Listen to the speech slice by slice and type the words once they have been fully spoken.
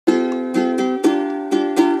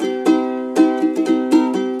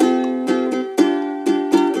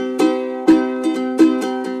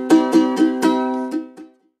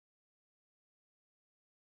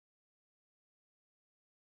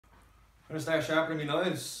When I start sharpening my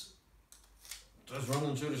knives, just run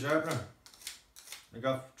them through the sharpener. I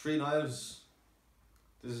got 3 knives.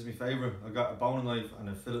 This is my favourite. I got a boning knife and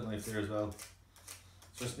a fillet knife there as well.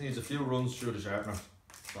 Just needs a few runs through the sharpener.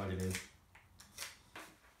 That's all you need.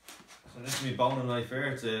 So this is my boning knife here.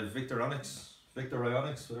 It's a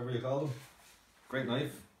Victorinox, whatever you call them. Great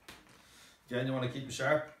knife. Again, you want to keep it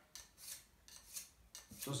sharp.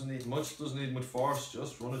 Doesn't need much force.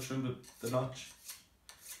 Just run it through the notch.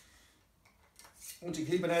 Once you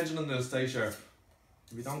keep an edge on them, they'll stay sharp.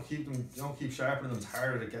 If you don't keep sharpening them, it's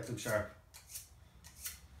harder to get them sharp.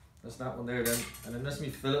 That's that one there then. And then this is my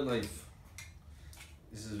fillet knife.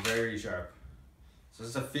 This is very sharp. So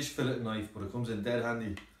this is a fish fillet knife, but it comes in dead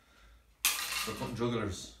handy for cutting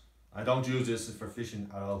jugglers. I don't use this for fishing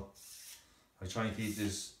at all. I try and keep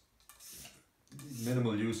this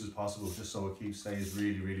minimal use as possible, just so it stays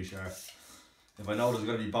really sharp. If I know there's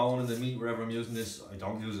going to be bone in the meat wherever I'm using this, I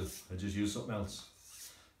don't use it. I just use something else.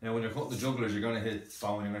 Now when you're cutting the jugglers, you're going to hit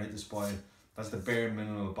bone, you're going to hit the spine. That's the bare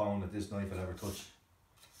minimum bone that this knife will ever touch.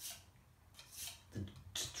 The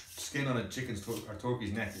skin on a chicken's or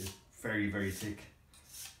turkey's neck is very thick.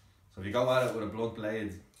 So if you go at it with a blunt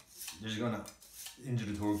blade, you're just going to injure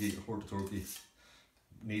the turkey, hurt the turkey,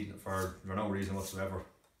 needing it for no reason whatsoever.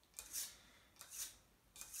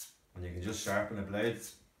 And you can just sharpen the blade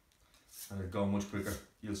and it'll go much quicker.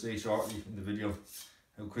 You'll see shortly in the video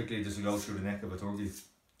how quickly this will go through the neck of a turkey.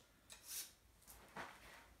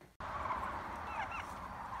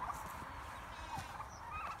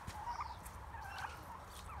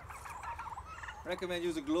 I recommend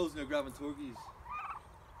using gloves when you're grabbing turkeys.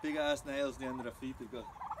 Big ass nails in the end of their feet they've got.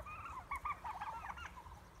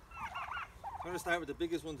 I'm going to start with the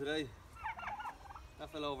biggest one today.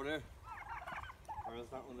 That fella over there. Or else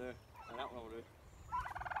that one there. And that one over there.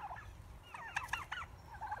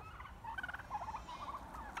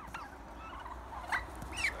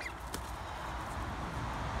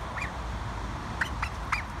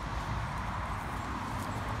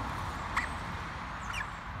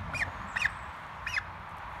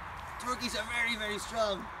 Turkeys are very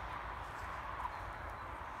strong.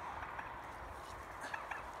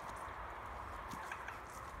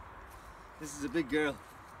 This is a big girl.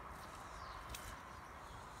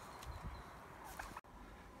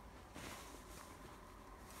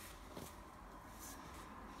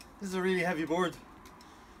 This is a really heavy board.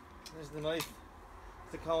 There's the knife.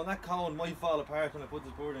 The cone. That cone might fall apart when I put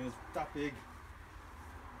this board in. It's that big.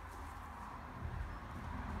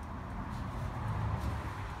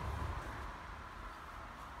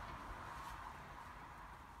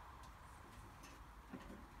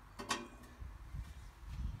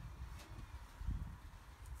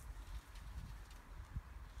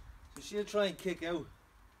 So she'll try and kick out.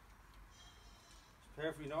 It's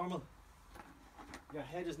perfectly normal. Your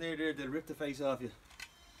head is near there, they'll rip the face off you.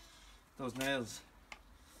 Those nails.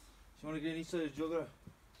 So you want to get on each side of the juggler.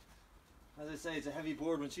 As I say, it's a heavy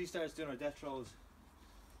board. When she starts doing her death throws,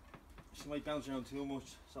 she might bounce around too much.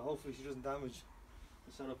 So hopefully she doesn't damage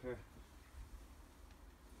the setup here.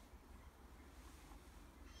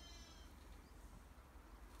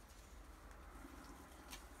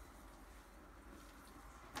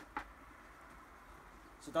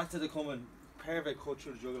 So that's it, coming perfect cut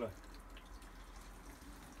through the jugular.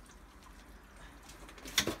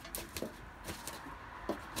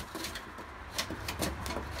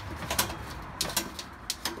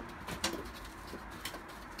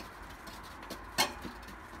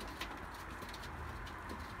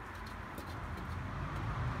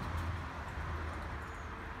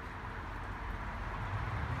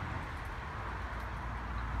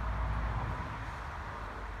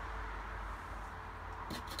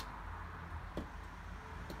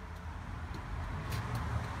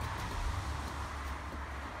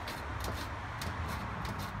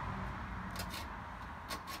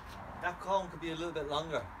 That cone could be a little bit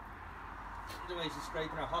longer. The way she's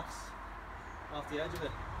scraping her hocks off the edge of it.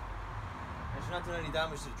 And she's not doing any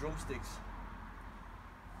damage to the drumsticks.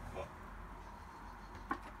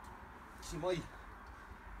 She might,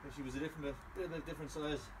 if she was a bit different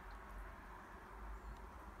size.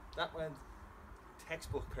 That went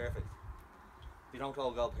textbook perfect. You don't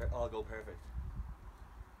all go perfect.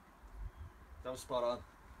 That was spot on.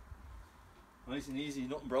 Nice and easy,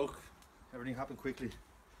 nothing broke. Everything happened quickly.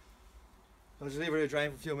 I'll just leave her to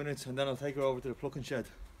drain for a few minutes and then I'll take her over to the plucking shed.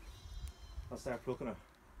 I'll start plucking her.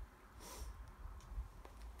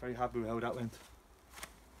 Very happy with how that went.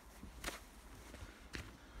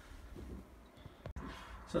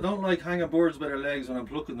 So I don't like hanging boards by their legs when I'm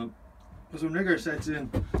plucking them, because when rigor sets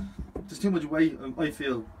in, there's too much weight, I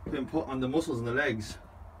feel, being put on the muscles in the legs.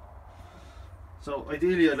 So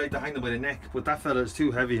ideally I'd like to hang them by the neck, but that fella is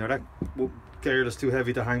too heavy, or that girl is too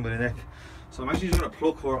heavy to hang by the neck. So I'm actually just going to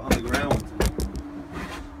pluck her on the ground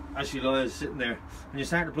as she lies sitting there. When you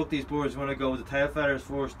start to pluck these birds, you want to go with the tail feathers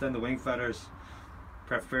first, then the wing feathers,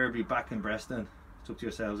 preferably back and breast then. It's up to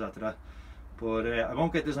yourselves after that. But I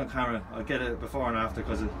won't get this on camera. I'll get it before and after,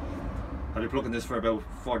 because I'll be plucking this for about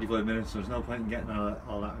 45 minutes, so there's no point in getting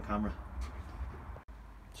all that on camera.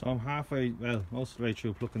 So I'm halfway, well, most of the way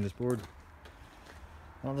through plucking this bird.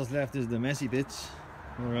 All that's left is the messy bits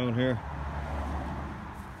around here.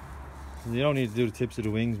 You don't need to do the tips of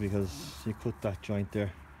the wings because you cut that joint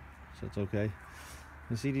there, so it's okay.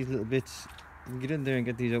 You see these little bits, you can get in there and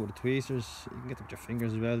get these out with the tweezers. You can get them with your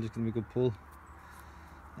fingers as well, just give them a good pull.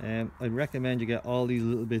 I'd recommend you get all these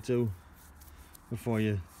little bits out before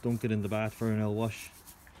you dunk it in the bath for an oil wash,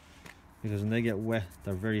 because when they get wet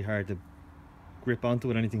they're very hard to grip onto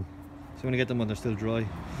with anything, so you want to get them when they're still dry.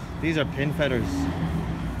 These are pin feathers.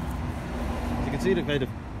 You can see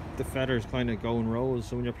the feathers kind of go in rows,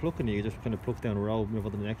 so when you're plucking it, you just kind of pluck down a row, move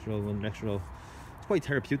on to the next row, and the next row. It's quite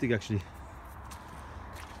therapeutic actually,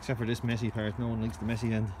 except for this messy part. No one likes the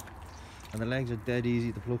messy end. And the legs are dead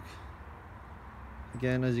easy to pluck.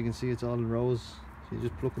 Again, as you can see, it's all in rows, so you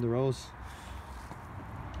just pluck in the rows.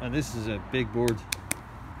 And this is a big bird,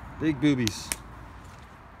 big boobies.